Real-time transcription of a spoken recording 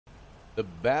The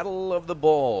Battle of the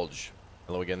Bulge.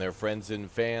 Hello again there, friends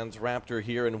and fans. Raptor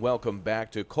here, and welcome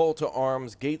back to Call to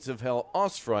Arms, Gates of Hell,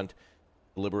 Ostfront,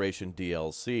 Liberation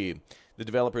DLC. The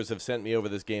developers have sent me over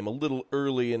this game a little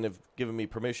early and have given me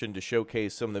permission to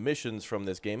showcase some of the missions from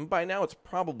this game. By now, it's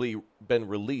probably been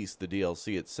released, the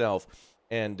DLC itself.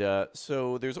 And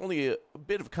so there's only a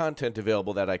bit of content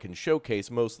available that I can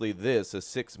showcase, mostly this, a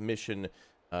 6-mission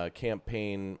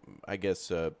campaign, I guess,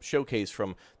 showcase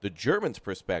from the Germans'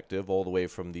 perspective, all the way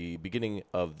from the beginning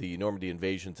of the Normandy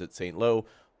invasions at St. Lo,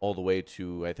 all the way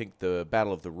to, I think, the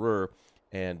Battle of the Ruhr.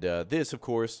 And this, of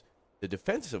course, the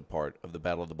defensive part of the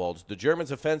Battle of the Bulge. The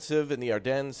Germans' offensive in the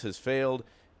Ardennes has failed,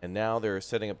 and now they're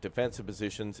setting up defensive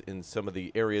positions in some of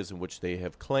the areas in which they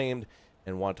have claimed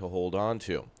and want to hold on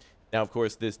to. Now, of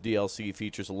course, this DLC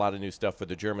features a lot of new stuff for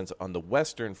the Germans on the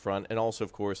Western Front, and also,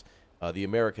 of course, the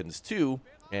Americans, too,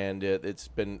 and it's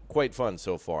been quite fun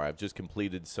so far. I've just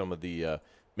completed some of the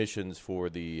missions for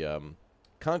the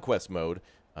Conquest mode,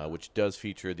 which does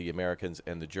feature the Americans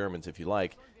and the Germans, if you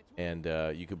like, and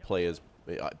you can play as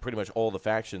pretty much all the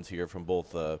factions here from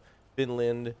both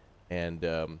Finland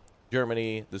and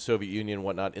Germany, the Soviet Union,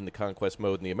 whatnot, in the Conquest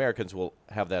mode, and the Americans will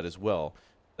have that as well.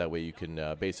 That way you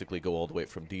can basically go all the way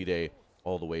from D-Day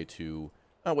all the way to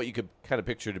what you could kind of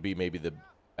picture to be maybe the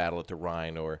battle at the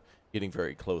Rhine or getting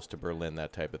very close to Berlin,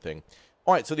 that type of thing.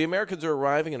 All right, so the Americans are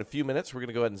arriving in a few minutes. We're going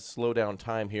to go ahead and slow down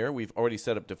time here. We've already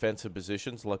set up defensive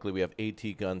positions. Luckily, we have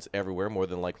AT guns everywhere, more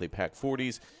than likely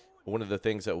Pak-40s. One of the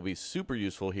things that will be super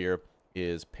useful here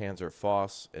is Panzer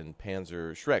Faust and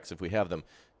Panzer Schrecks, if we have them.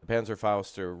 The Panzer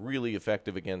Faust are really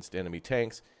effective against enemy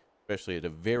tanks, especially at a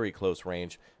very close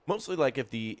range. Mostly like if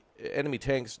the enemy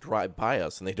tanks drive by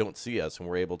us and they don't see us and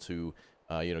we're able to,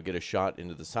 get a shot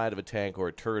into the side of a tank or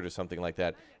a turret or something like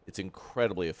that, it's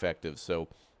incredibly effective. So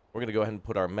we're going to go ahead and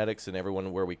put our medics and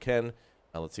everyone where we can.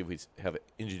 Let's see if we have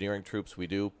engineering troops. We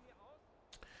do.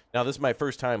 Now, this is my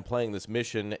first time playing this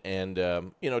mission, and,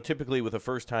 typically with a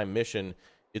first-time mission,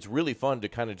 it's really fun to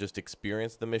kind of just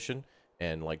experience the mission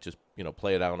and, like, just,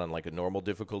 play it out on, like, a normal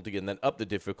difficulty and then up the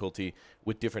difficulty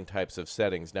with different types of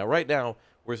settings. Now, right now,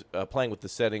 we're playing with the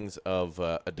settings of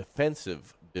a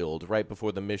defensive build. Right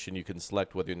before the mission, you can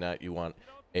select whether or not you want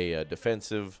a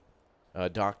defensive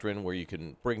doctrine where you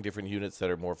can bring different units that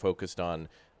are more focused on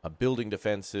building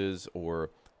defenses or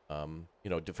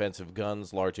defensive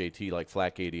guns, large AT like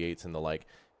Flak 88s and the like.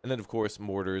 And then, of course,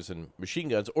 mortars and machine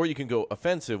guns. Or you can go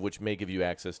offensive, which may give you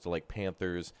access to, like,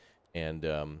 Panthers and,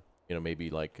 maybe,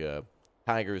 like,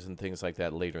 Tigers and things like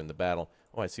that later in the battle.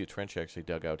 Oh, I see a trench actually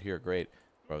dug out here. Great.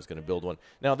 I was going to build one.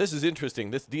 Now, this is interesting.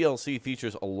 This DLC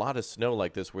features a lot of snow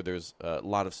like this, where there's a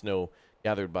lot of snow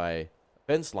gathered by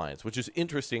fence lines, which is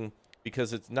interesting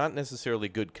because it's not necessarily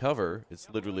good cover. It's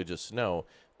literally just snow.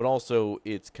 But also,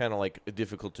 it's kind of like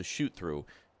difficult to shoot through.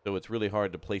 So it's really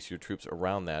hard to place your troops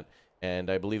around that. And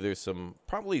I believe there's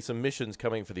probably some missions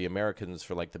coming for the Americans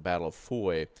for, like, the Battle of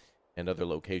Foy and other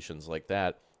locations like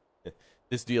that.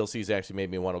 This DLC's actually made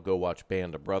me want to go watch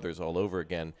Band of Brothers all over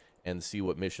again and see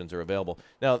what missions are available.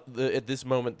 Now, at this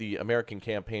moment, the American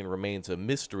campaign remains a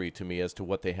mystery to me as to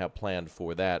what they have planned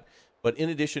for that. But in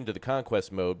addition to the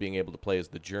Conquest mode, being able to play as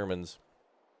the Germans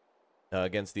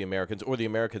against the Americans, or the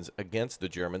Americans against the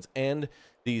Germans, and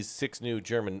these 6 new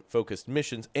German-focused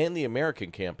missions, and the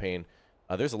American campaign,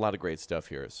 there's a lot of great stuff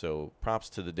here. So props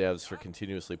to the devs for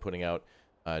continuously putting out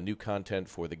new content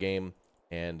for the game,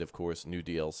 and, of course, new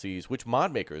DLCs, which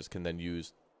mod makers can then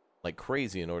use like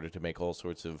crazy in order to make all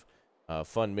sorts of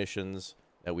fun missions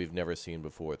that we've never seen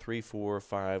before. 3, 4,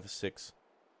 5, 6,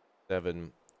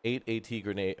 7, 8 AT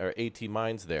grenade or AT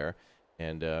mines there,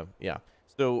 and yeah.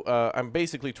 So I'm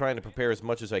basically trying to prepare as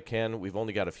much as I can. We've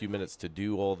only got a few minutes to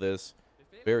do all this.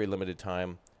 Very limited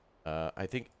time. I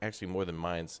think actually more than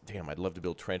mines. Damn, I'd love to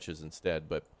build trenches instead,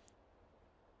 but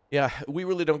yeah, we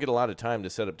really don't get a lot of time to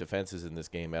set up defenses in this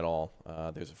game at all.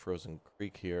 There's a frozen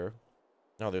creek here.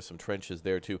 Oh, there's some trenches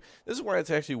there, too. This is where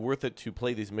it's actually worth it to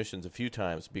play these missions a few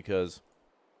times, because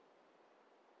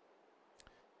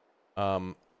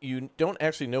you don't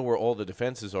actually know where all the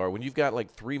defenses are. When you've got, like,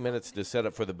 3 minutes to set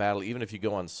up for the battle, even if you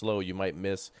go on slow, you might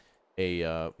miss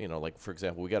a, like, for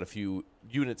example, we got a few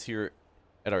units here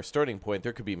at our starting point.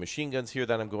 There could be machine guns here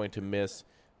that I'm going to miss.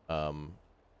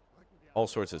 All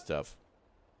sorts of stuff.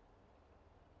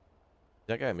 Is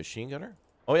that guy a machine gunner?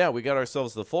 Oh, yeah, we got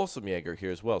ourselves the Folsomjäger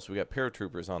here as well, so we got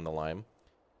paratroopers on the line.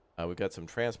 We've got some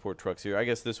transport trucks here. I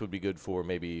guess this would be good for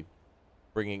maybe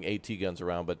bringing AT guns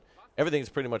around, but everything's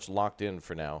pretty much locked in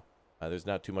for now. There's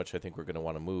not too much I think we're going to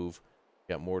want to move.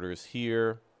 Got mortars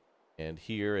here, and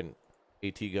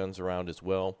AT guns around as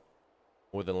well.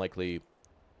 More than likely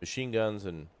machine guns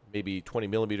and maybe 20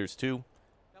 millimeters too.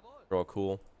 They're all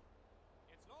cool.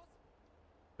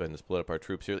 Go ahead and split up our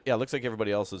troops here. Yeah, it looks like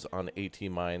everybody else is on AT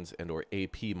mines and or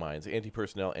AP mines.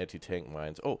 Anti-personnel, anti-tank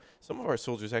mines. Oh, some of our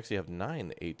soldiers actually have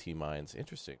 9 AT mines.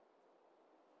 Interesting.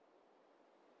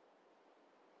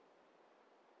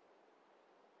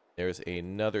 There's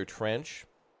another trench.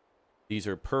 These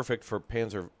are perfect for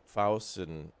Panzerfausts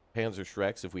and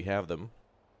Panzerschrecks if we have them.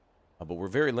 But we're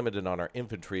very limited on our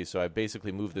infantry, so I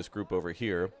basically moved this group over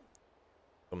here.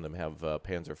 Some of them have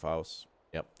Panzerfausts.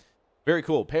 Yep. Very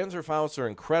cool. Panzerfausts are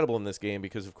incredible in this game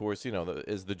because, of course, you know,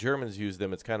 as the Germans use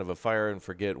them, it's kind of a fire and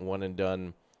forget, one and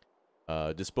done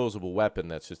disposable weapon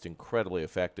that's just incredibly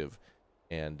effective.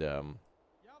 And,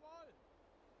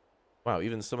 wow,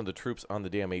 even some of the troops on the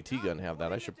damn AT gun have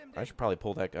that. I should probably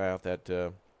pull that guy off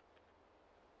that,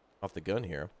 off the gun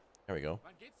here. There we go.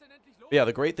 But yeah,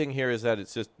 the great thing here is that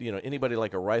it's just, you know, anybody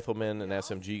like a rifleman, an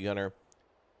SMG gunner,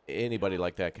 anybody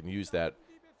like that can use that.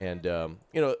 And,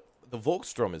 you know, the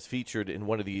Volkssturm is featured in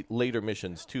one of the later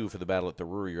missions, too, for the battle at the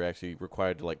Ruhr. You're actually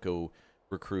required to, like, go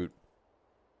recruit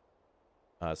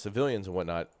civilians and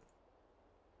whatnot,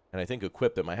 and I think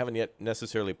equip them. I haven't yet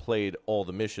necessarily played all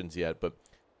the missions yet, but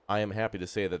I am happy to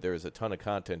say that there is a ton of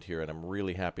content here, and I'm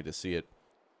really happy to see it,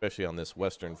 especially on this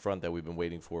Western Front that we've been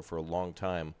waiting for a long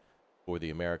time for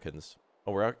the Americans.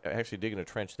 Oh, we're actually digging a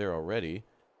trench there already.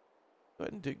 Go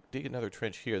ahead and dig another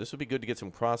trench here. This would be good to get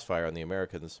some crossfire on the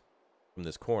Americans from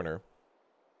this corner.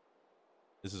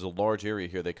 This is a large area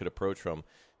here they could approach from.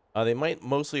 They might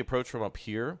mostly approach from up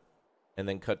here and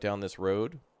then cut down this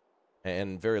road.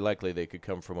 And very likely they could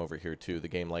come from over here too. The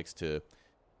game likes to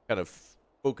kind of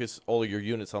focus all of your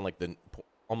units on like the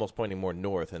almost pointing more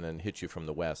north and then hit you from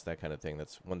the west, that kind of thing.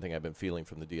 That's one thing I've been feeling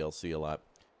from the DLC a lot.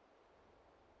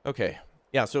 Okay.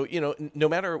 Yeah, so, you know, no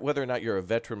matter whether or not you're a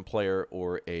veteran player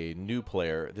or a new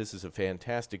player, this is a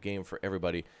fantastic game for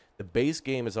everybody. The base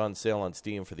game is on sale on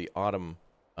Steam for the autumn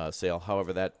sale.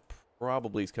 However, that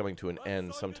probably is coming to an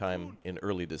end sometime in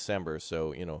early December.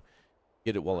 So, you know,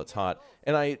 get it while it's hot.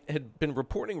 And I had been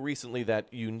reporting recently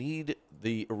that you need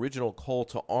the original Call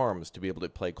to Arms to be able to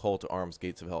play Call to Arms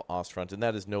Gates of Hell Ostfront, and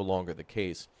that is no longer the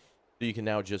case. So you can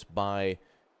now just buy,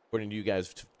 according to you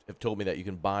guys have told me that you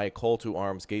can buy Call to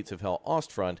Arms Gates of Hell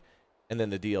Ostfront, and then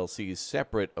the DLC is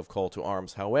separate of Call to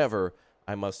Arms. However,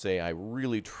 I must say I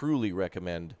really, truly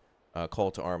recommend Call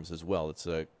to Arms as well. It's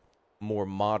a more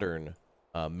modern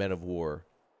Men of War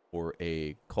or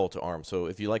a Call to Arms. So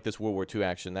if you like this World War II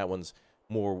action, that one's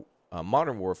more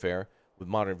modern warfare with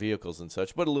modern vehicles and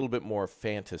such, but a little bit more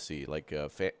fantasy, like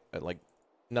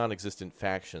non-existent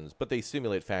factions, but they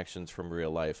simulate factions from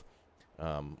real life,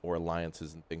 or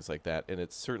alliances and things like that. And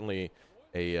it's certainly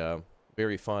a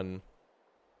very fun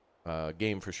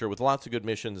game for sure, with lots of good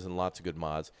missions and lots of good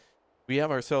mods. We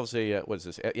have ourselves a, what is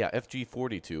this? Yeah,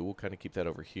 FG-42. We'll kind of keep that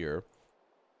over here.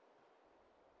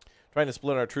 Trying to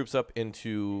split our troops up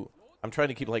into, I'm trying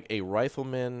to keep like a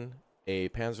rifleman, a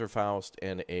Panzerfaust,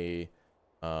 and a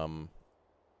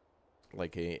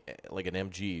like an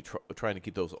MG, trying to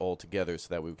keep those all together so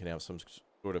that we can have some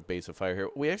sort of base of fire here.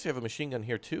 We actually have a machine gun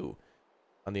here too,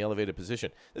 on the elevated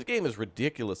position. This game is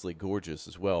ridiculously gorgeous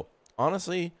as well.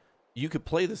 Honestly, you could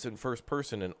play this in first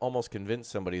person and almost convince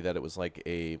somebody that it was like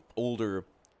a older,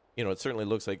 you know, it certainly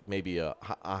looks like maybe a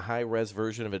high-res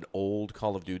version of an old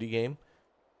Call of Duty game,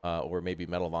 or maybe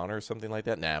Medal of Honor or something like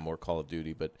that. Nah, more Call of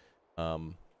Duty, but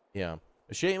yeah.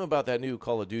 A shame about that new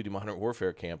Call of Duty Modern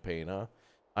Warfare campaign, huh?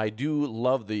 I do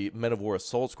love the Men of War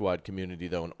Assault Squad community,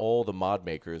 though, and all the mod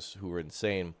makers who are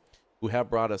insane, who have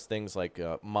brought us things like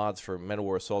mods for Men of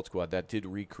War Assault Squad that did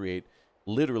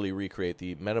literally recreate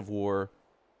the Men of War,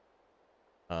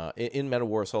 in Men of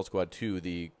War Assault Squad 2,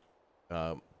 the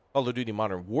Call of Duty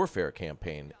Modern Warfare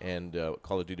campaign, and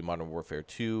Call of Duty Modern Warfare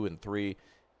 2 and 3,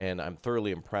 and I'm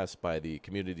thoroughly impressed by the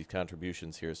community's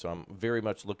contributions here, so I'm very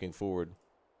much looking forward to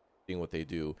seeing what they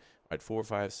do. All right, 4,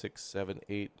 5, 6, 7,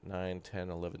 8, 9, 10,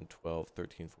 11, 12,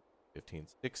 13, 14, 15,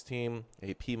 16.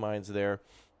 AP mines there.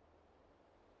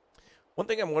 One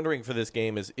thing I'm wondering for this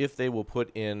game is if they will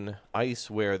put in ice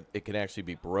where it can actually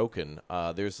be broken.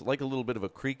 There's like a little bit of a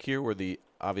creek here where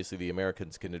obviously the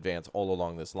Americans can advance all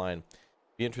along this line.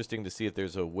 Be interesting to see if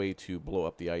there's a way to blow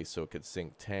up the ice so it could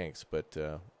sink tanks, but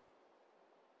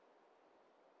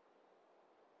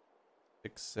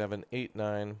 6, 7, 8,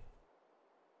 9,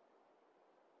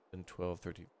 and 12,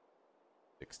 13,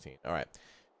 16. All right.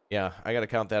 Yeah, I got to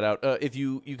count that out. If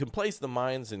you can place the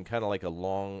mines in kind of like a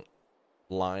long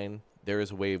line, there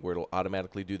is a way where it'll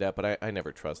automatically do that, but I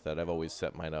never trust that. I've always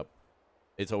set mine up.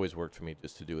 It's always worked for me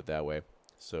just to do it that way.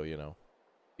 So, you know,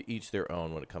 each their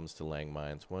own when it comes to laying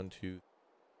mines. 1, 2,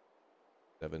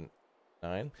 7,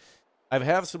 9. I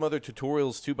have some other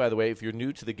tutorials too, by the way, if you're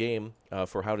new to the game,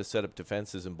 for how to set up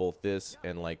defenses in both this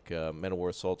and like Men of War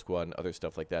Assault Squad and other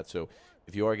stuff like that. So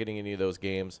if you are getting any of those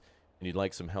games and you'd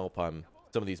like some help on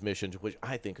some of these missions, which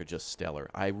I think are just stellar.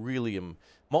 I really am.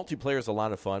 Multiplayer is a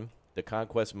lot of fun. The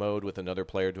conquest mode with another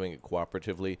player doing it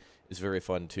cooperatively is very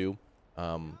fun too.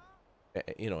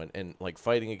 You know, and like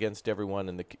fighting against everyone,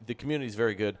 and the community is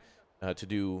very good to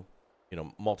do, you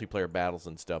know, multiplayer battles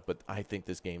and stuff. But I think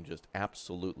this game just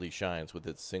absolutely shines with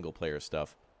its single player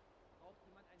stuff.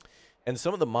 And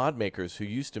some of the mod makers who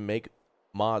used to make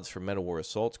mods for Men of War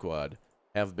Assault Squad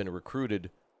have been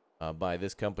recruited by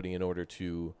this company in order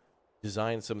to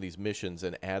design some of these missions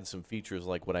and add some features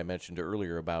like what I mentioned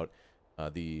earlier about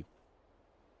the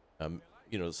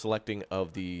you know, selecting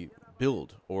of the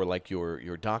build, or like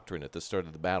your doctrine at the start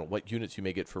of the battle, what units you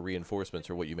may get for reinforcements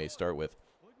or what you may start with.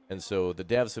 And so the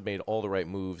devs have made all the right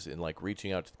moves in like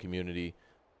reaching out to the community,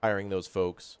 hiring those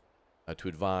folks to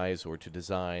advise or to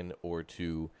design or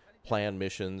to plan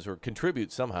missions or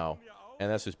contribute somehow.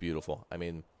 And that's just beautiful. I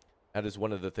mean, that is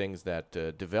one of the things that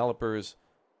developers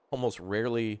almost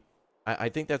rarely, I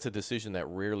think that's a decision that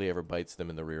rarely ever bites them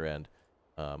in the rear end.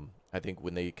 I think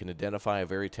when they can identify a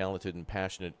very talented and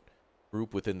passionate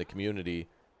group within the community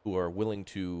who are willing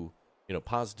to, you know,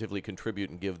 positively contribute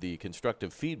and give the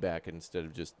constructive feedback instead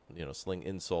of just, you know, sling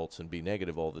insults and be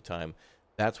negative all the time,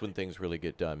 that's when things really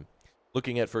get done.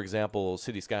 Looking at, for example,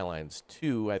 City Skylines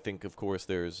 2, I think, of course,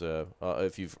 there's,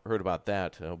 if you've heard about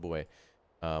that, oh boy.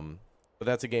 But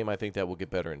that's a game I think that will get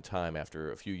better in time after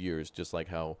a few years, just like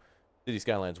how City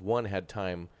Skylines 1 had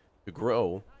time to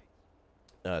grow.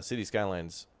 City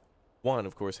Skylines 1,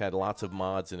 of course, had lots of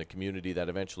mods in a community that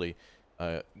eventually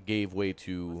gave way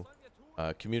to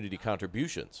community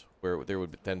contributions, where there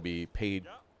would then be paid,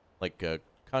 like,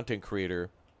 content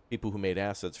creator, people who made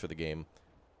assets for the game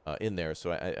in there.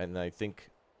 So I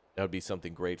think that would be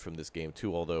something great from this game,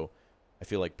 too, although I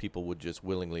feel like people would just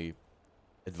willingly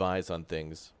advise on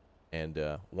things and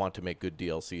want to make good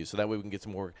DLCs, so that way we can get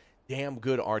some more damn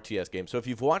good RTS games. So if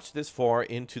you've watched this far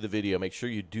into the video, make sure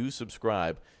you do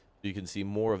subscribe so you can see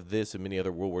more of this and many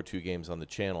other World War II games on the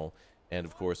channel. And,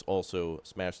 of course, also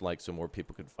smash like so more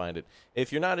people can find it.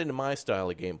 If you're not into my style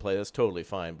of gameplay, that's totally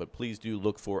fine. But please do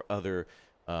look for other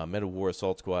Men of War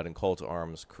Assault Squad and Call to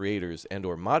Arms creators and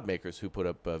or mod makers who put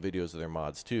up videos of their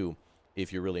mods, too,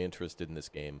 if you're really interested in this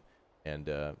game. And,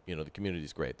 you know, the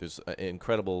community's great. There's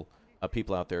incredible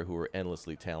people out there who are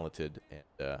endlessly talented.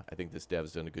 And I think this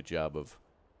dev's done a good job of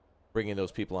bringing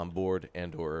those people on board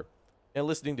and or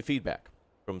listening to feedback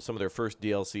from some of their first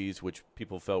DLCs, which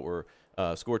people felt were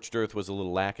Scorched Earth was a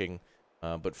little lacking,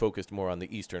 but focused more on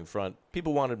the Eastern Front.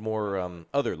 People wanted more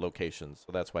other locations,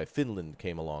 so that's why Finland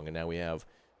came along, and now we have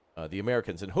the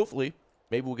Americans. And hopefully,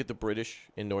 maybe we'll get the British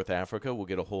in North Africa. We'll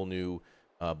get a whole new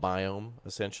biome,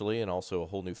 essentially, and also a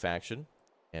whole new faction.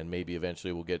 And maybe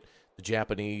eventually we'll get the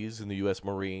Japanese and the U.S.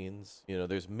 Marines. You know,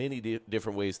 there's many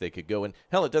different ways they could go. And,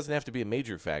 hell, it doesn't have to be a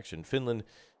major faction. Finland,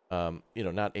 you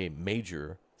know, not a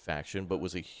major faction, but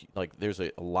was there's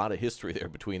a lot of history there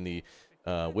between the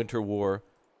Winter War,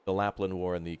 the Lapland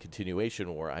War, and the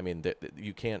Continuation War. I mean,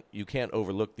 you can't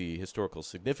overlook the historical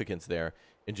significance there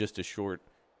in just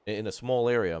in a small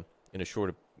area in a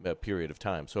short period of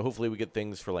time. So hopefully we get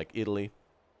things for like Italy.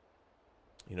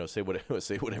 You know, say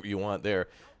whatever you want there,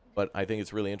 but I think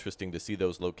it's really interesting to see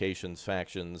those locations,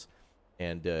 factions,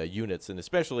 and units, and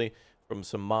especially from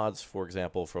some mods, for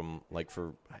example, from I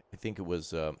think it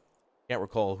was. Can't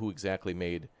recall who exactly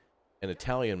made an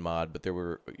Italian mod, but there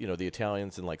were, you know, the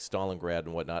Italians in like Stalingrad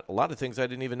and whatnot. A lot of things I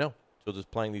didn't even know until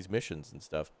just playing these missions and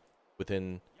stuff.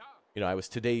 Within, you know, I was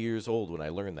today years old when I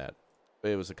learned that.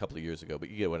 It was a couple of years ago, but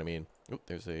you get what I mean. Oop,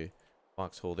 there's a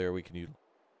foxhole there we can use.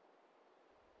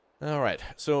 All right,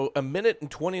 so 1 minute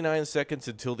and 29 seconds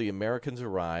until the Americans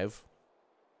arrive.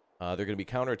 They're going to be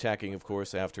counterattacking, of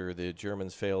course, after the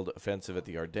Germans' failed offensive at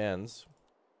the Ardennes.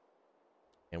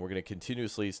 And we're going to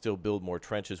continuously still build more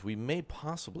trenches. We may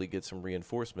possibly get some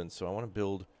reinforcements, so I want to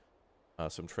build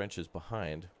some trenches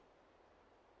behind.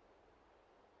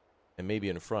 And maybe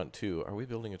in front, too. Are we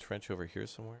building a trench over here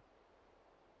somewhere?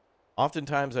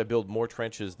 Oftentimes, I build more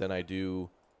trenches than I do...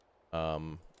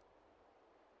 I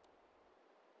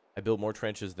build more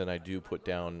trenches than I do put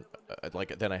down...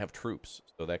 than I have troops.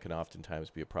 So that can oftentimes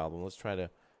be a problem. Let's try to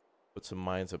put some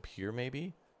mines up here,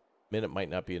 maybe. Minute might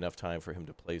not be enough time for him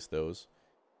to place those.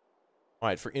 All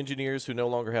right, for engineers who no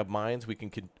longer have mines, we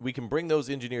can bring those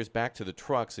engineers back to the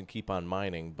trucks and keep on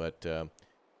mining, but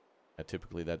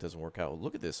typically that doesn't work out.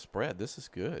 Look at this spread. This is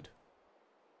good.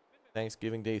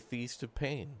 Thanksgiving Day Feast of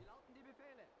Pain.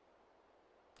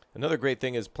 Another great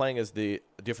thing is playing as the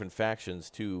different factions,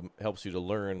 too, helps you to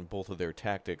learn both of their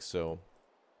tactics. So,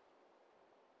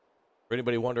 for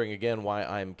anybody wondering, again, why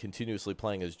I'm continuously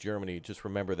playing as Germany, just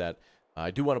remember that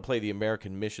I do want to play the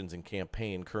American missions and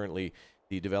campaign. Currently,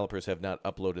 the developers have not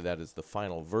uploaded that as the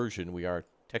final version. We are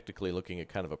technically looking at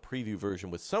kind of a preview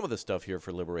version with some of the stuff here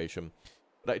for Liberation.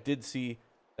 But I did see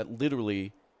that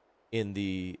literally in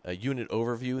the unit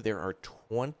overview, there are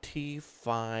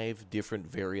 25 different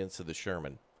variants of the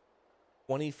Sherman.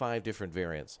 25 different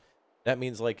variants. That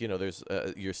means, like, you know, there's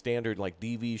your standard, like,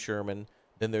 DV Sherman,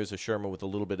 then there's a Sherman with a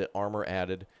little bit of armor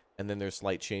added, and then there's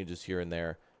slight changes here and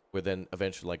there, where then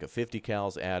eventually, like, a 50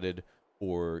 cal's added,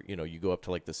 or, you know, you go up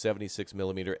to, like, the 76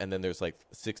 millimeter, and then there's, like,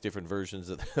 6 different versions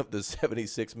of the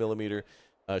 76 millimeter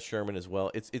Sherman as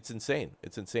well. It's insane.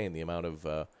 It's insane, the amount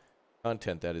of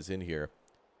content that is in here.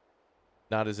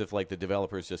 Not as if, like, the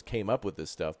developers just came up with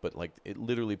this stuff, but, like, it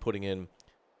literally putting in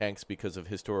tanks because of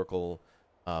historical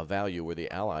value, where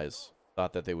the Allies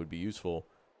thought that they would be useful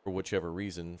for whichever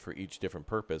reason for each different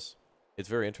purpose. It's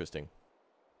very interesting.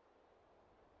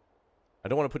 I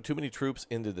don't want to put too many troops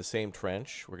into the same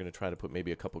trench. We're going to try to put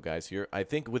maybe a couple guys here. I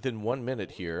think within 1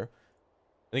 minute here,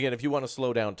 and again, if you want to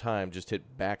slow down time, just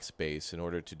hit backspace in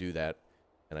order to do that.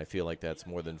 And I feel like that's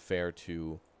more than fair to,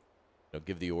 you know,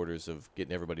 give the orders of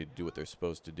getting everybody to do what they're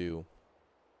supposed to do.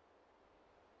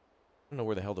 I don't know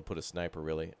where the hell to put a sniper,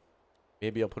 really.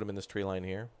 Maybe I'll put him in this tree line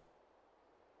here.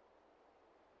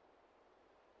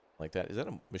 Like that. Is that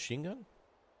a machine gun?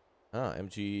 Ah,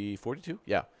 MG42?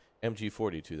 Yeah,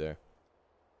 MG42 there.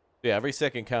 Yeah, every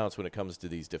second counts when it comes to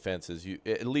these defenses.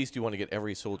 At least you want to get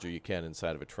every soldier you can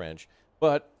inside of a trench.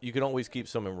 But you can always keep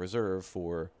some in reserve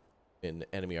for when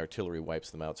enemy artillery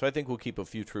wipes them out. So I think we'll keep a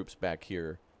few troops back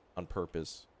here on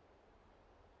purpose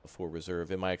for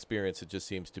reserve. In my experience, it just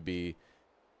seems to be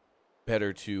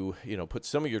better to, you know, put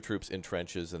some of your troops in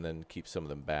trenches and then keep some of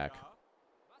them back.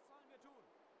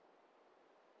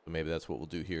 So maybe that's what we'll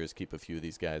do here, is keep a few of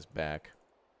these guys back.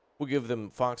 We'll give them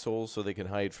foxholes so they can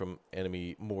hide from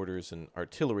enemy mortars and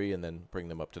artillery, and then bring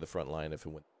them up to the front line if it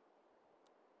went.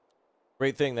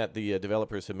 Great thing that the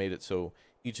developers have made it so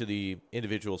each of the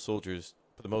individual soldiers,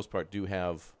 for the most part, do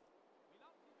have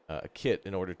a kit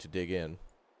in order to dig in.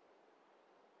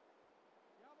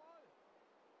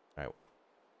 All right.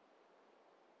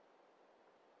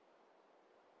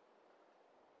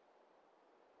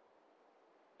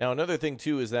 Now, another thing,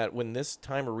 too, is that when this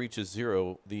timer reaches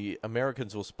 0, the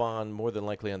Americans will spawn more than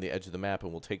likely on the edge of the map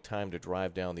and will take time to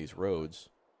drive down these roads.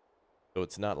 So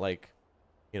it's not like,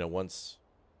 you know, once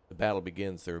the battle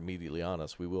begins, they're immediately on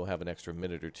us. We will have an extra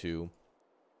minute or two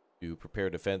to prepare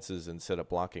defenses and set up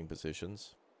blocking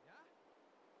positions.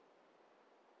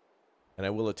 And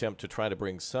I will attempt to try to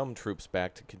bring some troops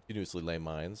back to continuously lay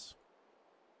mines.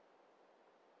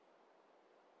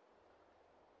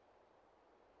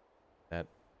 That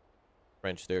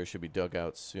trench there should be dug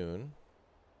out soon.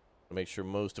 To make sure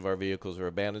most of our vehicles are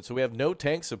abandoned. So we have no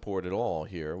tank support at all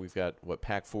here. We've got, what,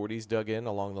 Pack 40s dug in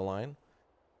along the line.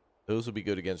 Those will be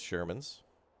good against Shermans.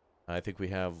 I think we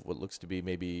have what looks to be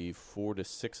maybe 4 to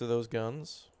 6 of those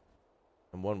guns.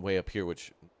 And one way up here,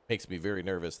 which makes me very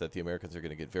nervous that the Americans are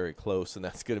going to get very close, and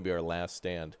that's going to be our last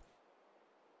stand.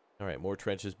 All right, more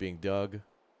trenches being dug.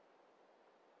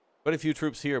 Quite a few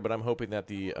troops here, but I'm hoping that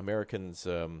the Americans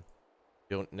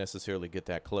don't necessarily get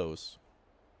that close.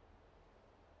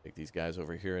 Take these guys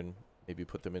over here and maybe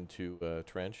put them into a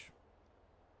trench.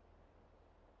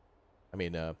 I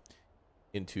mean,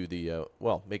 into the,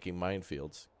 well, making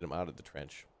minefields. Get them out of the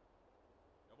trench.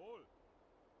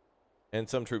 And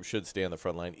some troops should stay on the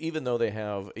front line, even though they're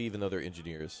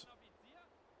engineers.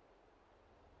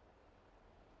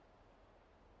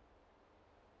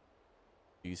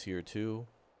 These here too.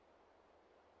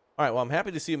 All right, well, I'm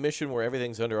happy to see a mission where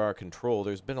everything's under our control.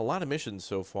 There's been a lot of missions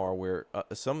so far where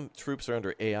some troops are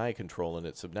under AI control, and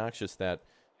it's obnoxious that,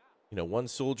 you know, one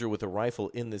soldier with a rifle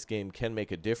in this game can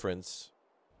make a difference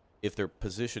if they're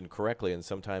positioned correctly, and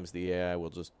sometimes the AI will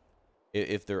just,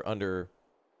 if they're under,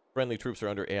 friendly troops are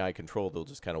under AI control, they'll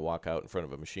just kind of walk out in front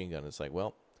of a machine gun. It's like,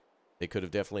 well, they could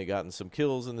have definitely gotten some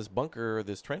kills in this bunker or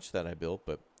this trench that I built,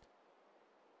 but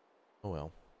oh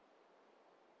well.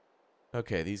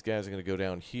 Okay, these guys are going to go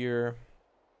down here.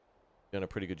 Done a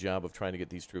pretty good job of trying to get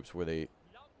these troops where they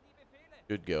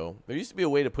should go. There used to be a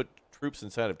way to put troops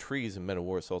inside of trees in Men of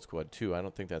War Assault Squad 2. I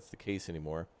don't think that's the case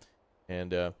anymore.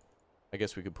 And I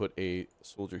guess we could put a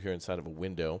soldier here inside of a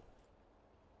window.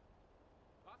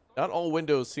 Not all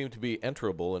windows seem to be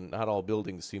enterable, and not all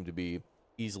buildings seem to be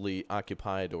easily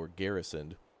occupied or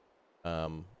garrisoned.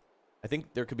 I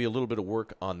think there could be a little bit of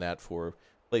work on that for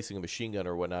placing a machine gun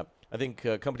or whatnot. I think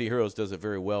Company Heroes does it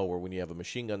very well, where when you have a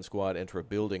machine gun squad enter a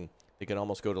building, they can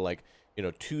almost go to, like, you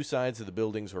know, 2 sides of the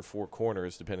buildings or 4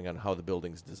 corners, depending on how the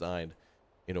building's designed,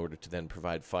 in order to then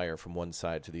provide fire from one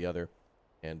side to the other.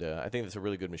 And I think that's a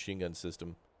really good machine gun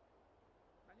system.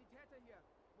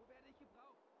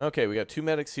 Okay, we got 2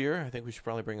 medics here. I think we should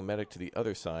probably bring a medic to the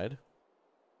other side.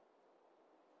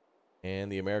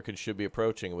 And the Americans should be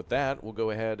approaching. With that, we'll go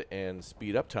ahead and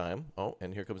speed up time. Oh,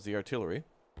 and here comes the artillery.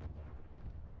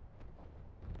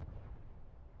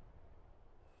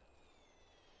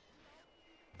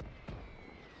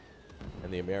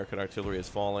 And the American artillery is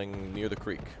falling near the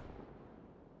creek.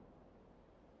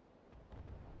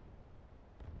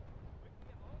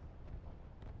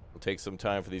 It'll take some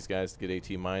time for these guys to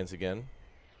get AT mines again.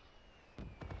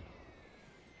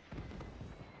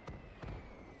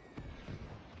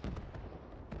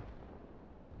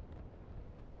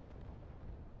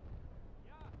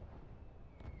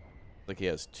 Like he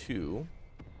has 2.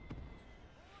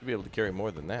 Should be able to carry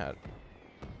more than that.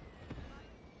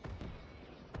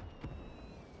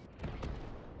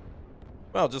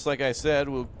 Well, just like I said,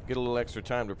 we'll get a little extra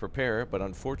time to prepare, but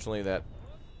unfortunately that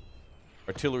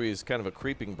artillery is kind of a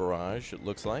creeping barrage, it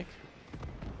looks like.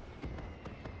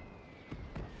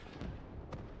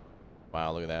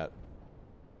 Wow, look at that.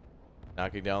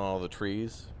 Knocking down all the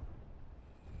trees.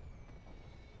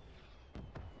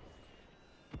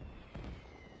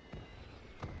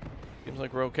 Seems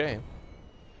like we're okay.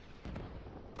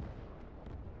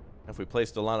 If we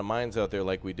placed a lot of mines out there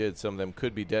like we did, some of them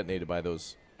could be detonated by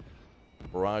those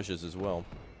barrages as well.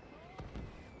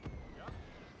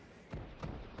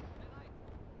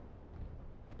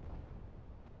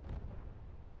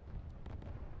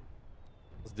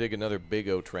 Let's dig another Big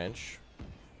O trench.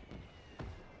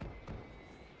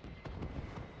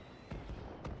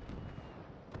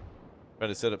 Try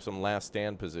to set up some last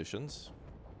stand positions.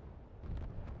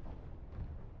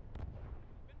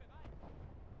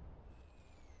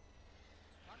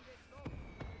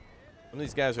 Some of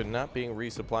these guys are not being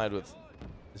resupplied with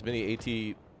as many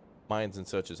AT mines and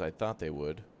such as I thought they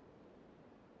would.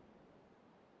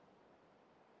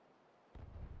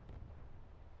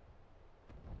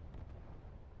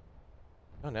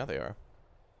 Oh, now they are.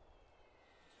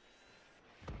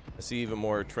 I see even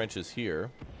more trenches here.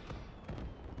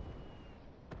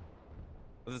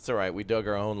 But that's alright, we dug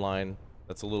our own line.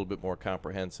 That's a little bit more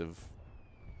comprehensive.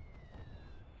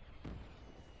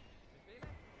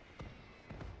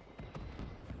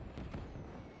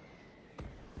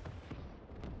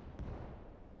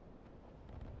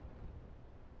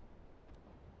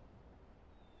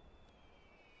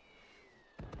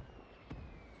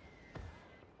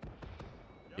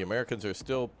 The Americans are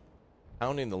still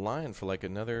pounding the line for like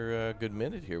another good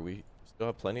minute here. We still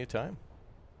have plenty of time.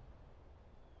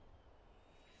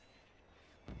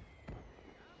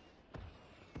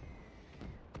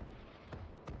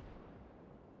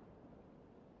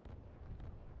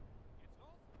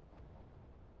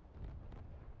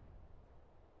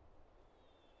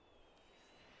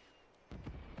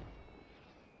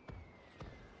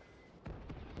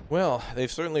 Well, they've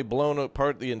certainly blown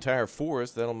apart the entire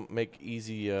forest. That'll make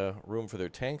easy room for their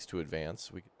tanks to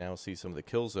advance. We can now see some of the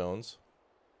kill zones.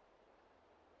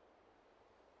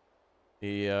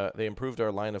 They improved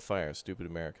our line of fire, stupid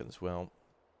Americans. Well,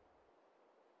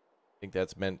 I think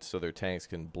that's meant so their tanks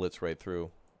can blitz right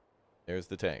through. There's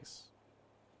the tanks.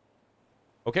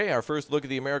 Okay, our first look at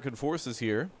the American forces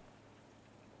here.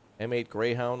 M8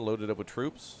 Greyhound loaded up with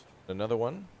troops. Another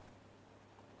one.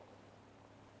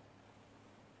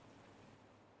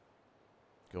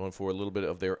 Going for a little bit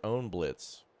of their own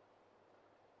blitz.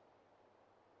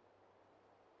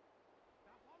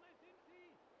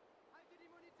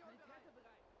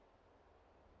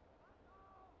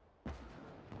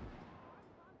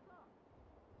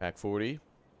 Pack 40.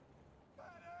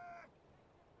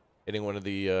 Hitting one of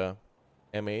the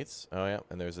M8s. Oh, yeah.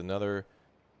 And there's another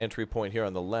entry point here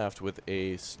on the left with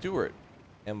a Stuart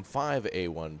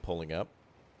M5A1 pulling up.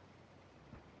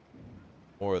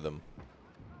 More of them.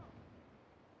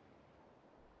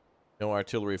 No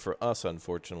artillery for us,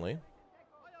 unfortunately.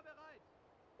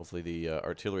 Hopefully the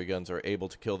artillery guns are able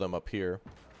to kill them up here.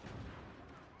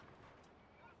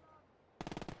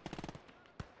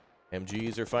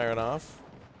 MGs are firing off.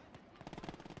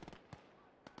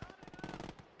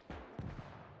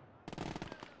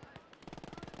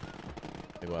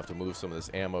 Maybe we'll have to move some of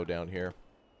this ammo down here.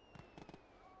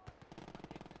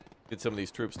 Get some of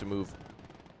these troops to move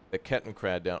the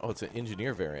Kettenkrad down. Oh, it's an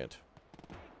engineer variant.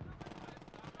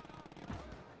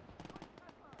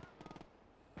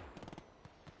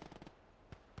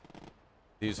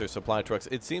 These are supply trucks.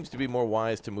 It seems to be more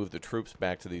wise to move the troops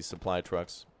back to these supply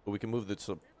trucks, but we can move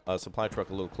the supply truck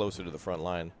a little closer to the front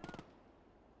line.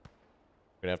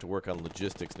 We're gonna have to work on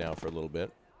logistics now for a little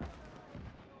bit.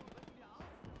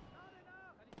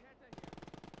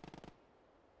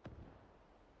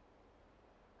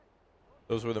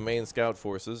 Those were the main scout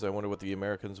forces. I wonder what the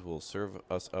Americans will serve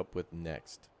us up with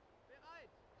next.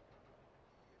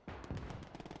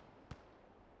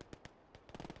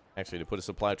 Actually, to put a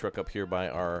supply truck up here by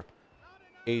our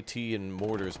AT and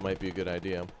mortars might be a good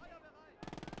idea.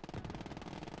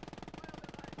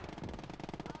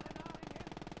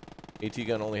 AT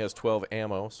gun only has 12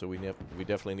 ammo, so we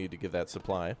definitely need to give that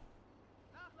supply.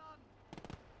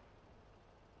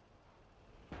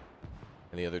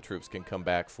 And the other troops can come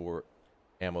back for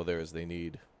ammo there as they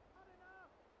need.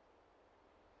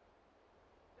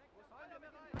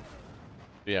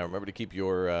 Yeah, remember to keep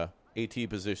your AT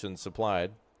position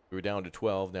supplied. We were down to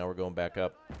 12, now we're going back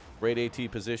up. Great AT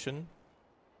position.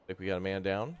 I think we got a man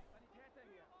down.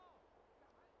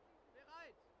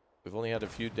 We've only had a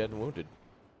few dead and wounded.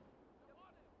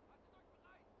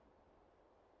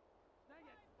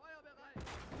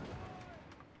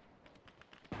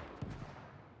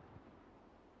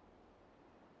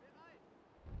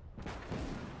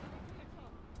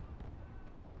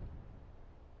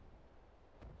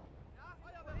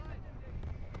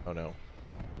 Oh no.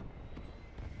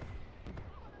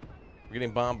 We're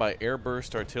getting bombed by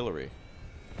airburst artillery.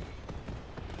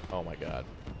 Oh my god.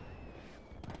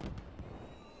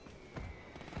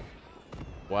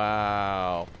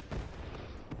 Wow.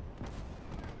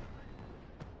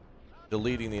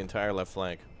 Deleting the entire left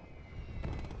flank.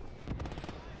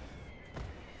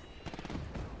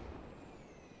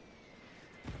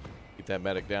 Keep that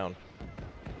medic down.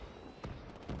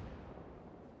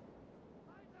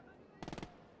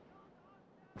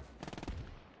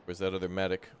 Where's that other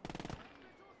medic?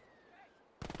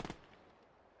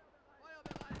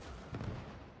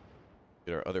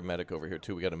 Get our other medic over here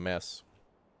too. We got a mess.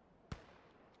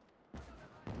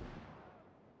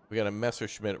 We got a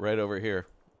Messerschmitt right over here.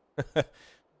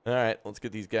 Alright, let's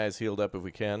get these guys healed up if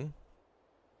we can.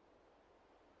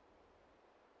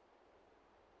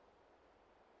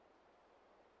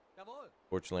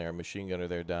 Fortunately, our machine gunner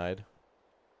there died.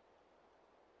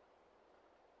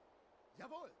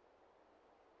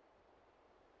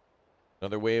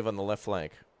 Another wave on the left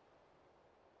flank.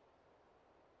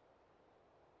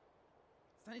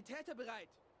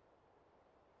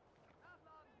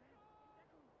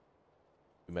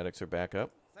 The medics are back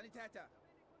up.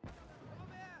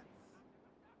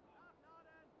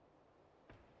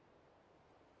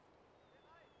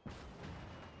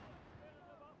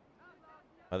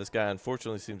 This guy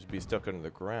unfortunately seems to be stuck under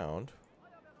the ground.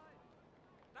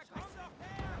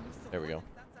 There we go.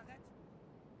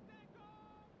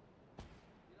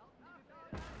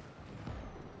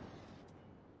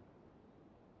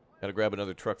 Gotta grab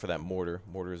another truck for that mortar.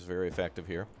 Mortar is very effective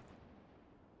here.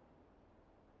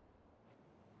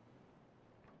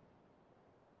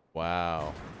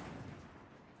 Wow.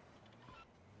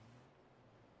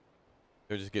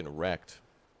 They're just getting wrecked.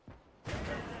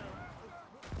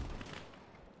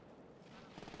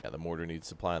 Yeah, the mortar needs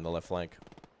supply on the left flank.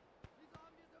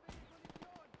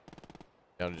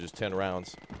 Down to just 10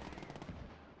 rounds.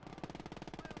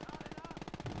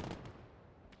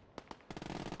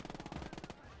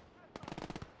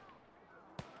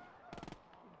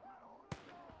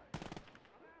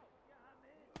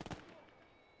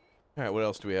 Alright, what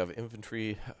else do we have?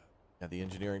 Infantry. Yeah, the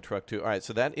engineering truck too. Alright,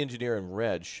 so that engineer in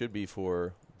red should be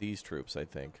for these troops, I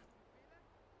think.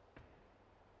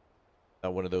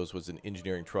 One of those was an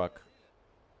engineering truck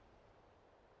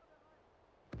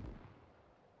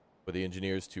for the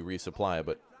engineers to resupply,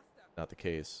 but not the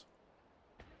case.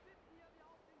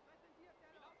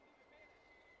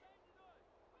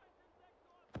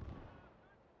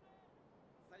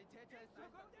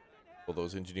 Pull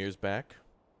those engineers back.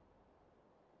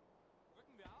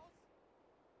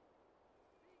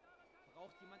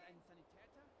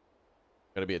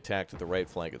 Got to be attacked at the right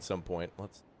flank at some point.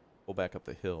 Let's pull back up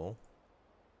the hill.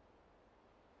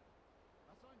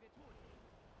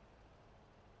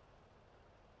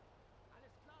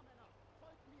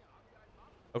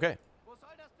 Okay.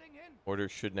 Order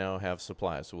should now have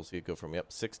supplies, so we'll see it go from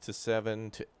 6 to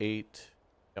 7 to 8.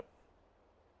 Yep.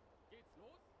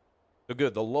 So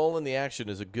good. The lull in the action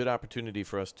is a good opportunity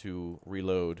for us to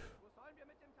reload.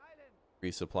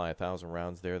 Resupply 1,000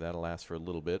 rounds there. That'll last for a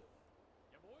little bit.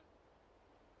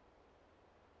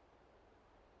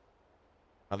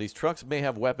 Now these trucks may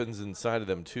have weapons inside of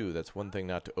them too. That's one thing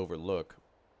not to overlook.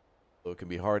 So it can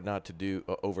be hard not to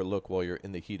overlook while you're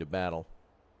in the heat of battle.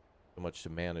 So much to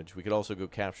manage. We could also go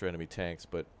capture enemy tanks,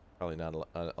 but probably not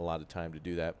a lot of time to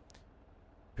do that.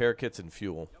 Repair kits and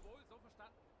fuel.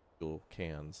 Fuel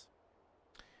cans.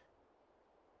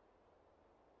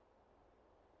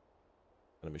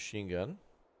 And a machine gun.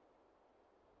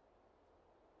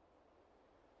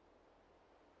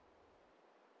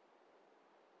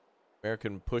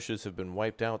 American pushes have been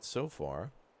wiped out so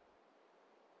far.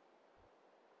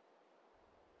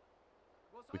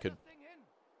 We could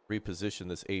reposition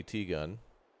this AT gun.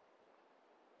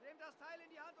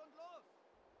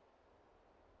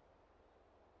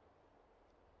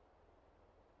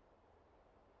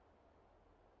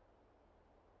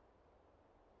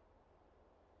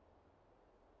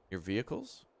 Your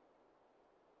vehicles?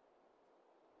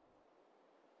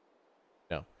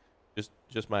 No.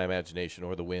 Just my imagination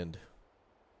or the wind.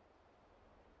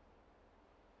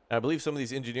 I believe some of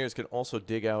these engineers can also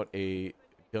dig out a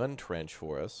gun trench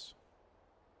for us.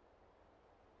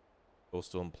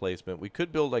 Coastal emplacement. We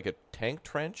could build like a tank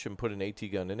trench and put an AT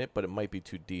gun in it, but it might be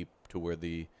too deep to where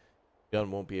the gun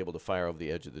won't be able to fire over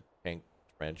the edge of the tank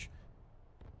trench.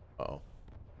 Uh-oh.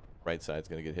 Right side's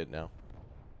gonna get hit now.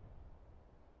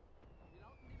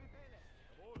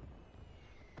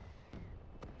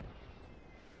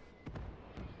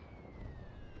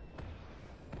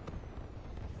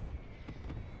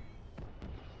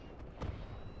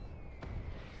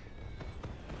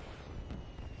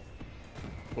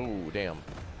 Oh, damn.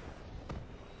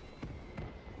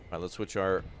 Alright, let's switch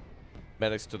our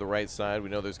medics to the right side. We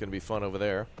know there's going to be fun over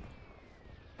there.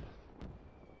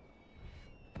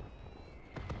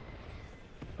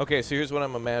 Okay, so here's what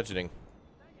I'm imagining.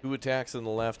 2 attacks on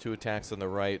the left, 2 attacks on the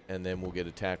right, and then we'll get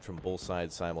attacked from both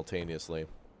sides simultaneously.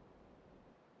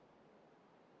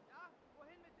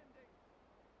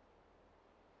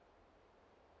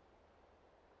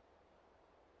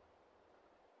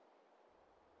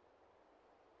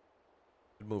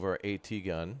 Move our AT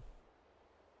gun.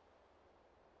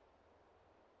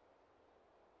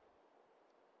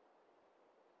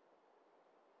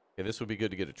 Okay, this would be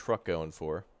good to get a truck going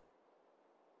for.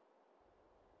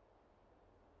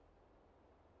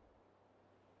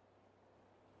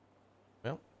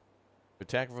 Well,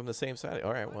 attacking from the same side.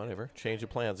 All right, whatever. Change of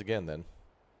plans again then.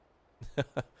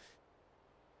 What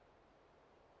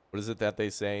is it that they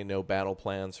say? No battle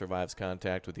plan survives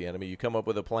contact with the enemy. You come up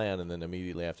with a plan and then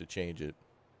immediately have to change it.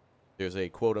 There's a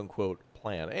quote-unquote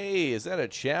plan. Hey, is that a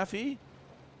Chaffee?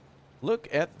 Look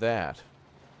at that.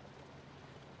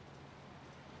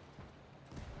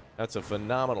 That's a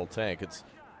phenomenal tank. It's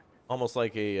almost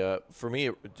like a, for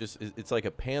me, it's like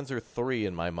a Panzer III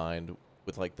in my mind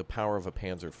with like the power of a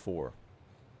Panzer IV.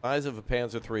 Size of a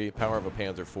Panzer III, power of a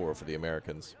Panzer IV for the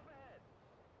Americans.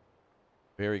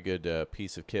 Very good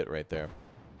piece of kit right there.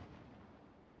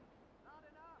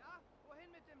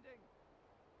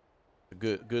 A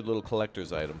good little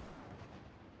collector's item.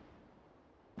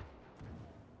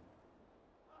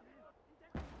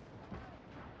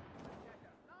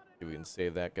 Maybe we can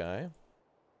save that guy.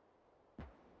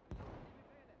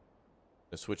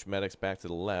 Let's switch medics back to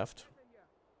the left.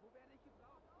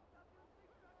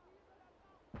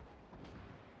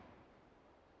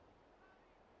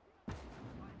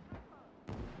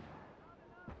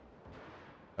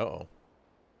 Uh-oh.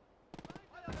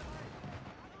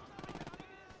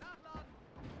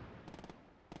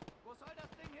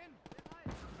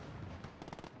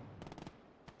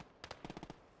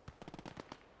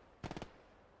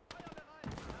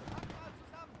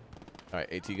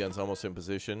 Alright, AT gun's almost in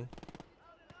position.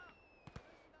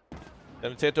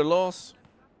 Demonstrator loss.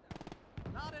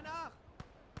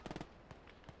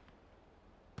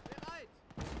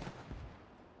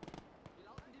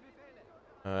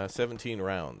 17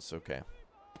 rounds, okay.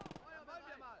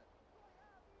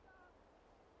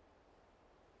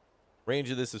 Range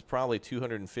of this is probably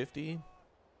 250.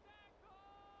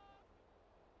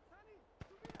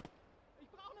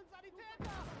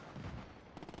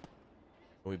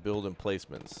 We build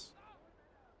emplacements.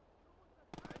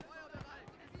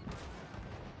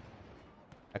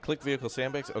 I click vehicle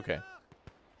sandbags? Okay. It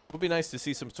would be nice to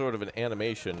see some sort of an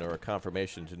animation or a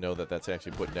confirmation to know that that's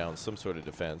actually putting down some sort of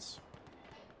defense.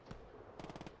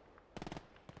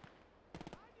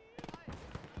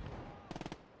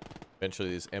 Eventually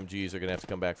these MGs are going to have to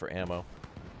come back for ammo.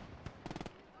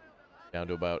 Down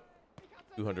to about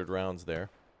 200 rounds there.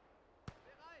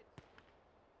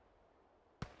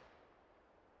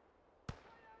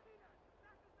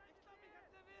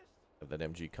 Have that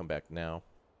MG come back now.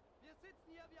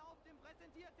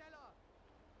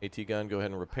 AT gun, go ahead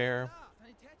and repair.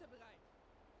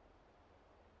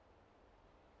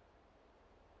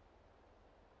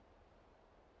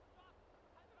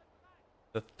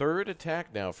 The third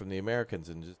attack now from the Americans,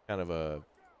 and just kind of a,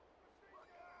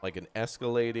 like an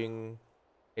escalating,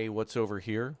 hey, what's over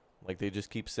here? Like they just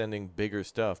keep sending bigger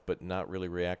stuff, but not really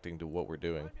reacting to what we're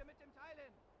doing.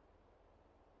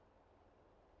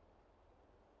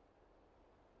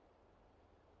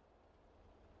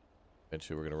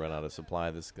 Eventually we're going to run out of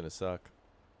supply. This is going to suck.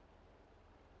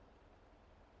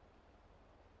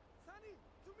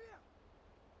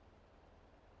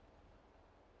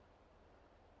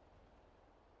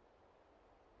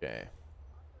 Okay.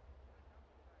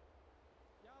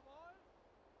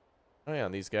 Oh yeah,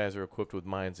 and these guys are equipped with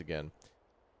mines again.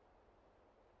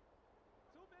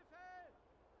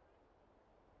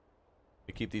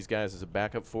 We keep these guys as a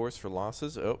backup force for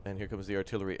losses. Oh, and here comes the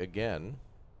artillery again.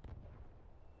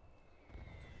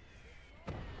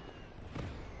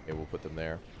 Okay, we'll put them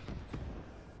there.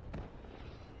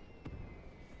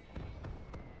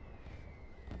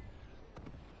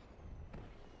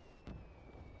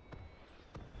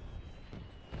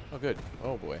 Oh, good.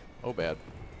 Oh, boy. Oh, bad.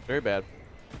 Very bad.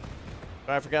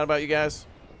 I forgot about you guys.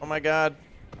 Oh, my God.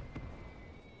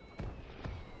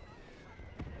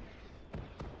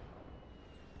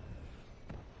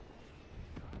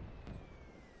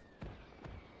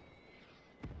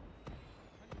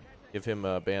 Give him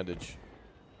a bandage.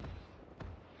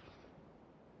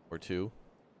 Or two.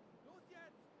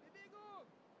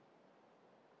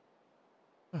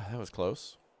 Oh, that was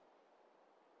close.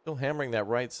 Still hammering that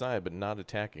right side, but not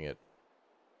attacking it.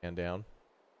 And down.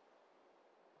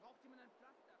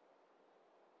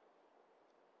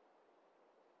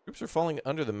 Troops are falling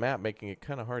under the map, making it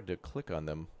kind of hard to click on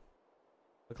them.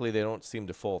 Luckily, they don't seem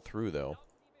to fall through, though.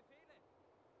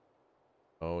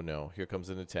 Oh, no. Here comes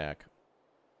an attack.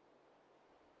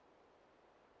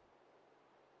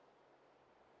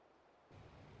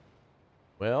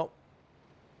 Well,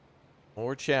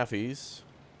 more Chaffies.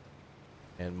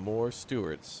 And more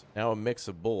Stuarts. Now a mix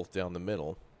of both down the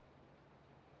middle.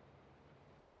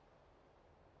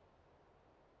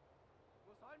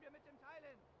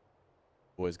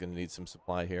 Boy's gonna need some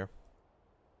supply here.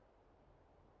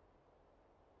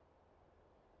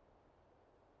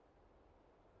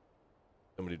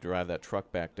 Somebody drive that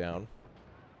truck back down.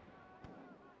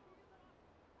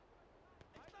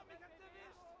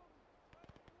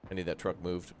 I need that truck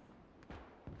moved.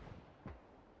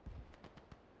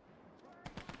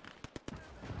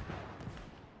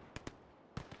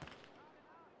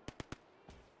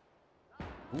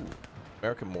 Ooh,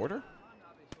 American mortar?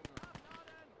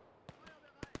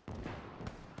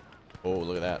 Oh,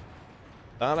 look at that.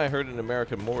 Thought I heard an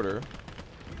American mortar.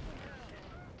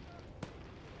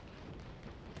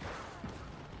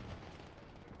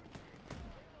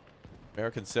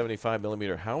 American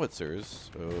 75mm howitzers.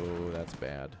 Oh, that's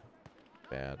bad.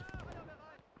 Bad.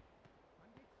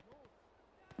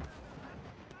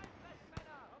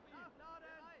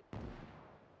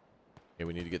 Okay,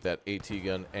 we need to get that AT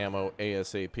gun ammo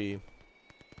ASAP.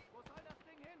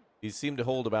 These seem to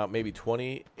hold about maybe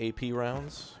 20 AP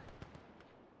rounds.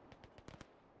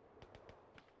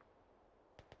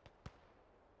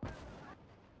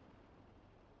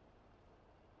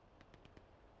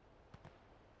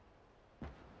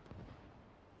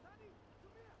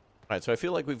 Alright, so I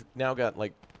feel like we've now got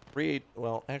like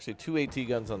two AT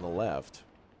guns on the left.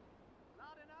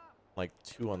 Like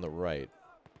 2 on the right.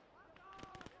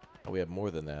 Oh, we have more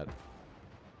than that.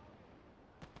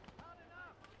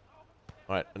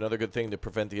 Alright, another good thing to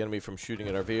prevent the enemy from shooting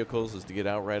at our vehicles is to get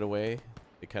out right away.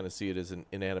 They kind of see it as an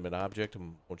inanimate object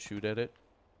and won't shoot at it.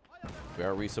 We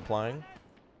are resupplying.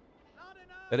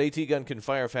 That AT gun can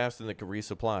fire faster than it can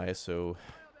resupply, so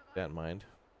keep that in mind.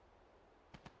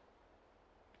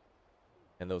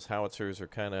 And those howitzers are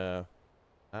kind of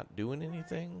not doing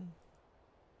anything.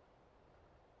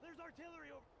 There's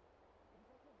artillery over.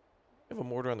 We have a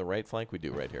mortar on the right flank. We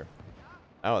do right here.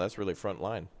 Oh, that's really front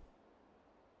line.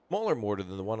 Smaller mortar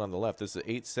than the one on the left. This is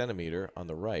 8cm on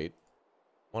the right.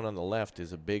 One on the left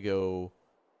is a big O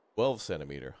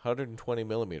 12cm,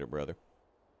 120mm, brother.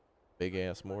 Big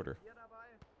ass mortar.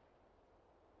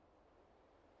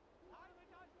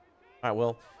 All right,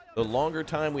 well, the longer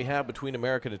time we have between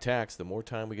American attacks, the more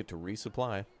time we get to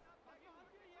resupply.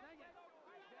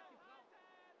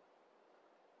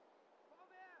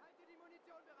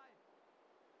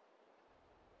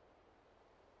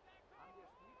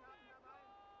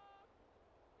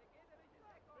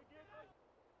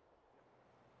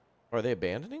 Are they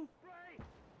abandoning?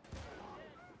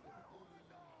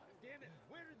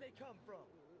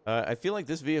 I feel like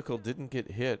this vehicle didn't get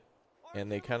hit,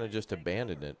 and they kind of just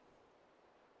abandoned it.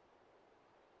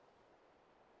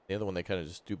 The other one, they kind of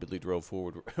just stupidly drove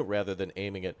forward rather than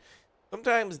aiming it.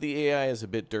 Sometimes the AI is a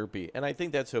bit derpy, and I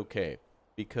think that's okay.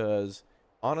 because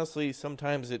honestly,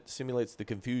 sometimes it simulates the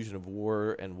confusion of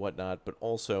war and whatnot, but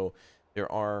also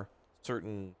there are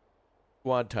certain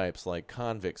squad types like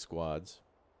convict squads,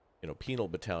 you know, penal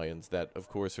battalions that, of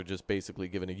course, are just basically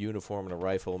given a uniform and a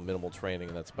rifle, minimal training,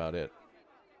 and that's about it.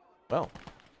 Well,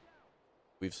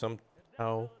 we've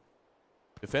somehow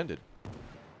defended.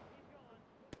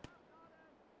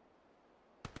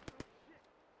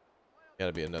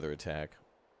 Gotta be another attack.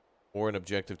 Or an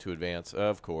objective to advance,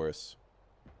 of course.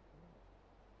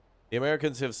 The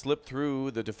Americans have slipped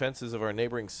through the defenses of our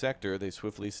neighboring sector. They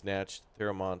swiftly snatched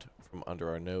Theramont from under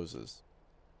our noses.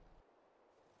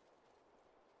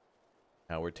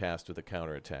 Now we're tasked with a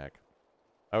counterattack.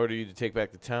 I order you to take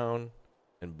back the town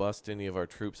and bust any of our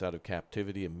troops out of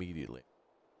captivity immediately.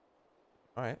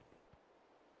 Alright.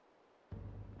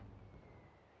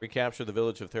 Recapture the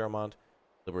village of Theramont.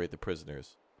 Liberate the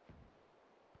prisoners.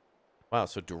 Wow,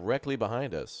 so directly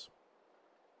behind us.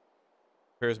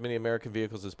 Prepare as many American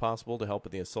vehicles as possible to help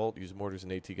in the assault. Use mortars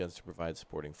and AT guns to provide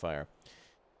supporting fire.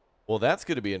 Well, that's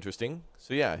going to be interesting.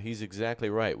 So yeah, he's exactly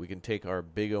right. We can take our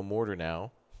big O mortar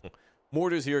now.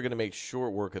 Mortars here are going to make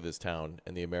short work of this town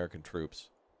and the American troops.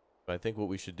 But I think what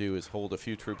we should do is hold a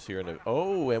few troops here.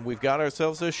 And we've got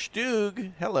ourselves a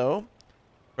Stug. Hello.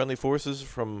 Friendly forces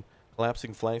from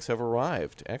collapsing flanks have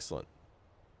arrived. Excellent.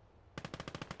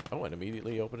 Oh, and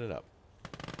immediately open it up.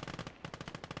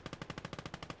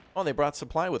 Oh, they brought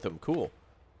supply with them. Cool.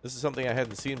 This is something I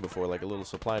hadn't seen before, like a little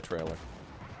supply trailer.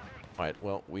 Alright,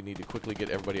 well, we need to quickly get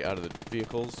everybody out of the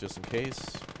vehicles, just in case.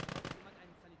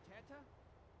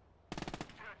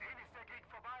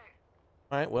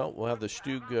 Alright, well, we'll have the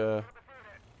Stug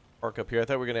park up here. I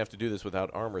thought we were going to have to do this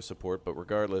without armor support, but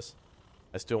regardless,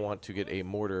 I still want to get a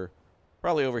mortar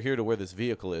probably over here to where this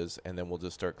vehicle is, and then we'll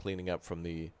just start cleaning up from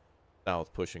the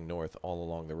south, pushing north all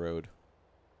along the road.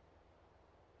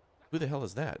 Who the hell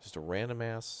is that? Just a random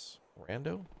ass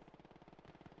rando?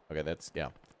 Okay, that's, yeah.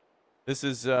 This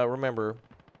is, remember,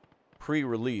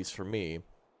 pre-release for me.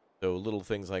 So little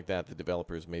things like that, the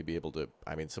developers may be able to,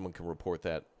 I mean, someone can report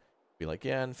that. Be like,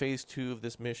 yeah, in phase 2 of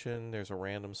this mission, there's a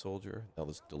random soldier. They'll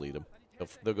just delete them.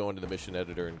 They'll go into the mission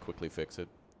editor and quickly fix it.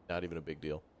 Not even a big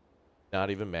deal.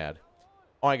 Not even mad.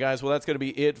 Alright, guys, well, that's going to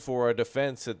be it for our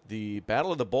defense at the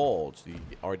Battle of the Bulge, the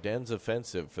Ardennes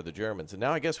offensive for the Germans. And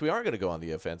now I guess we are going to go on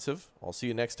the offensive. I'll see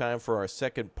you next time for our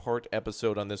second part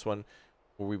episode on this one,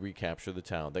 where we recapture the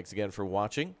town. Thanks again for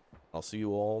watching. I'll see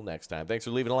you all next time. Thanks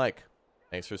for leaving a like.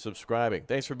 Thanks for subscribing.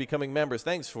 Thanks for becoming members.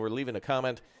 Thanks for leaving a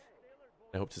comment.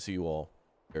 I hope to see you all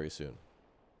very soon.